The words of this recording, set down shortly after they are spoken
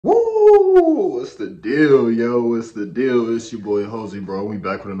Woo! What's the deal, yo? What's the deal? It's your boy Jose, bro. We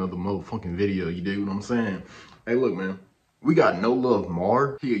back with another motherfucking video. You dig what I'm saying? Hey, look, man. We got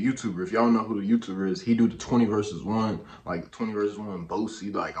NoLuvMar. He a YouTuber. If y'all know who the YouTuber is, he do the 20 versus 1, like 20 versus 1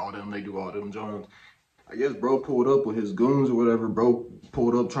 Bosey, like all them, they do all them Jones. I guess bro pulled up with his goons or whatever. Bro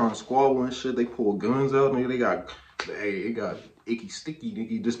pulled up trying to squabble and shit. They pulled guns out, nigga. They got, hey, it got icky sticky,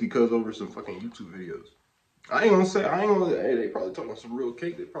 nigga, just because over some fucking YouTube videos. I ain't gonna, hey, they probably talking some real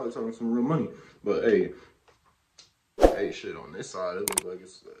cake. They probably talking some real money. But hey, shit, on this side, it looks like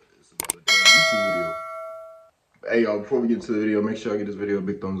it's another damn YouTube video. Hey, y'all, before we get into the video, make sure I get this video a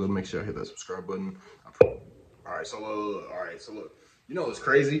big thumbs up. Make sure I hit that subscribe button. Alright, so look. You know what's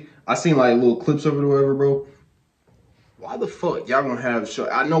crazy? I seen like little clips of it or whatever, bro. Why the fuck y'all gonna have show?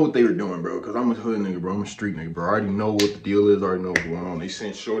 I know what they were doing, bro, because I'm a hood nigga, bro. I'm a street nigga, bro. I already know what the deal is. I already know what's going on. They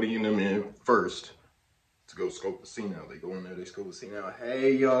sent Shorty and them in first to go scope the scene out. They go in there, they scope the scene out.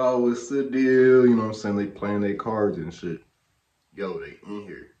 Hey, y'all, what's the deal? You know what I'm saying? They playing their cards and shit. Yo, they in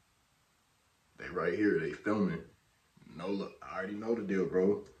here. They right here. They filming. No, look, I already know the deal,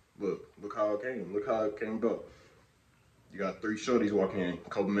 bro. Look how it came. Look how it came about. You got 3 shorties walking in a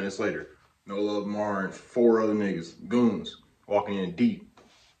couple minutes later. NoLuvMar and 4 other niggas, goons, walking in deep.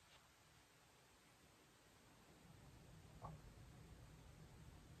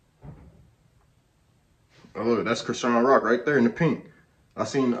 Oh look, that's Krishan Rock right there in the pink. I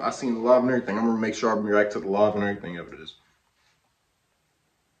seen the live and everything. I'm gonna make sure I react to the live and everything after this.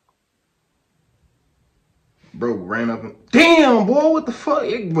 Bro ran up and damn boy, what the fuck?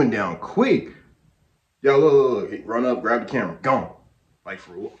 It went down quick. Yo, look, run up, grab the camera, gone. Like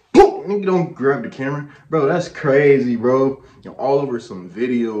for what? Nigga don't grab the camera. Bro, that's crazy, bro. You know, all over some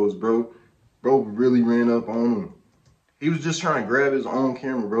videos, bro. Bro really ran up on him. He was just trying to grab his own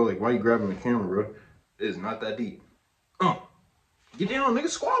camera, bro. Like, why you grabbing the camera, bro? It is not that deep. Get down, nigga,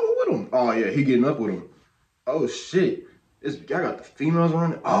 squabble with him. Oh, yeah, he getting up with him. Oh, shit. I got the females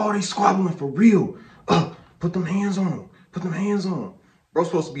running. Oh, they squabbling for real. Put them hands on him. Put them hands on him. Bro's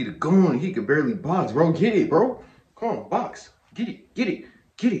supposed to be the goon. He could barely box, bro. Get it, bro. Come on, box. Get it, get it,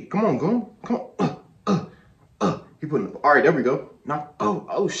 get it. Come on, goon. Come on. He putting the, all right, there we go. Knock.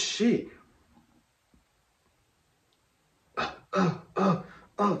 Oh, shit.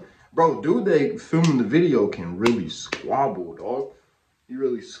 Bro, dude, they filming the video can really squabble, dog. He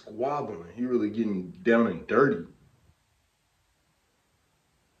really squabbling. He really getting down and dirty.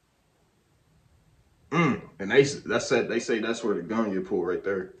 And they say that's where the gun get pulled right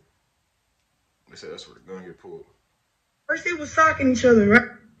there. They say that's where the gun get pulled. First they was socking each other, right?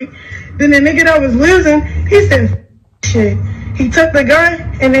 Then the nigga that was losing, he said, shit. He took the gun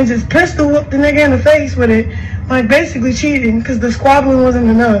and then just pistol whooped the nigga in the face with it. Like basically cheating because the squabbling wasn't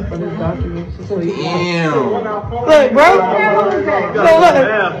enough. Damn. Look, bro.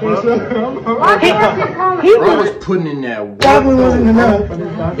 He was putting in that squabbling wasn't enough.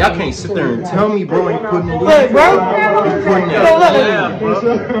 Y'all can't sit there and tell me bro ain't putting in that. Look, bro.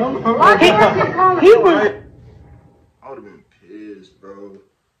 He putting that. He was. I would have been pissed, bro.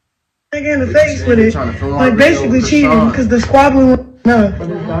 Nigga in the face with it. Like basically cheating because the squabbling wasn't enough.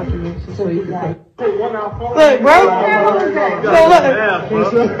 Look, bro.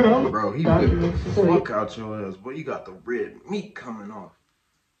 Bro, he whipped the fuck out your ass. Boy, you got the red meat coming off.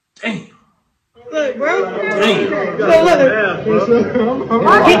 Damn. Look, bro. Damn.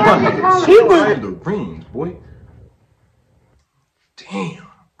 He was the rings, boy. Damn.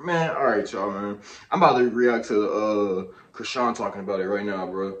 Man, alright, y'all, man. I'm about to react to Krishan talking about it right now,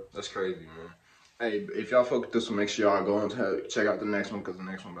 bro. That's crazy, man. Hey, if y'all fuck with this one, make sure y'all go and check out the next one, because the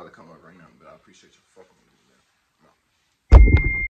next one about to come up right now. But I appreciate you.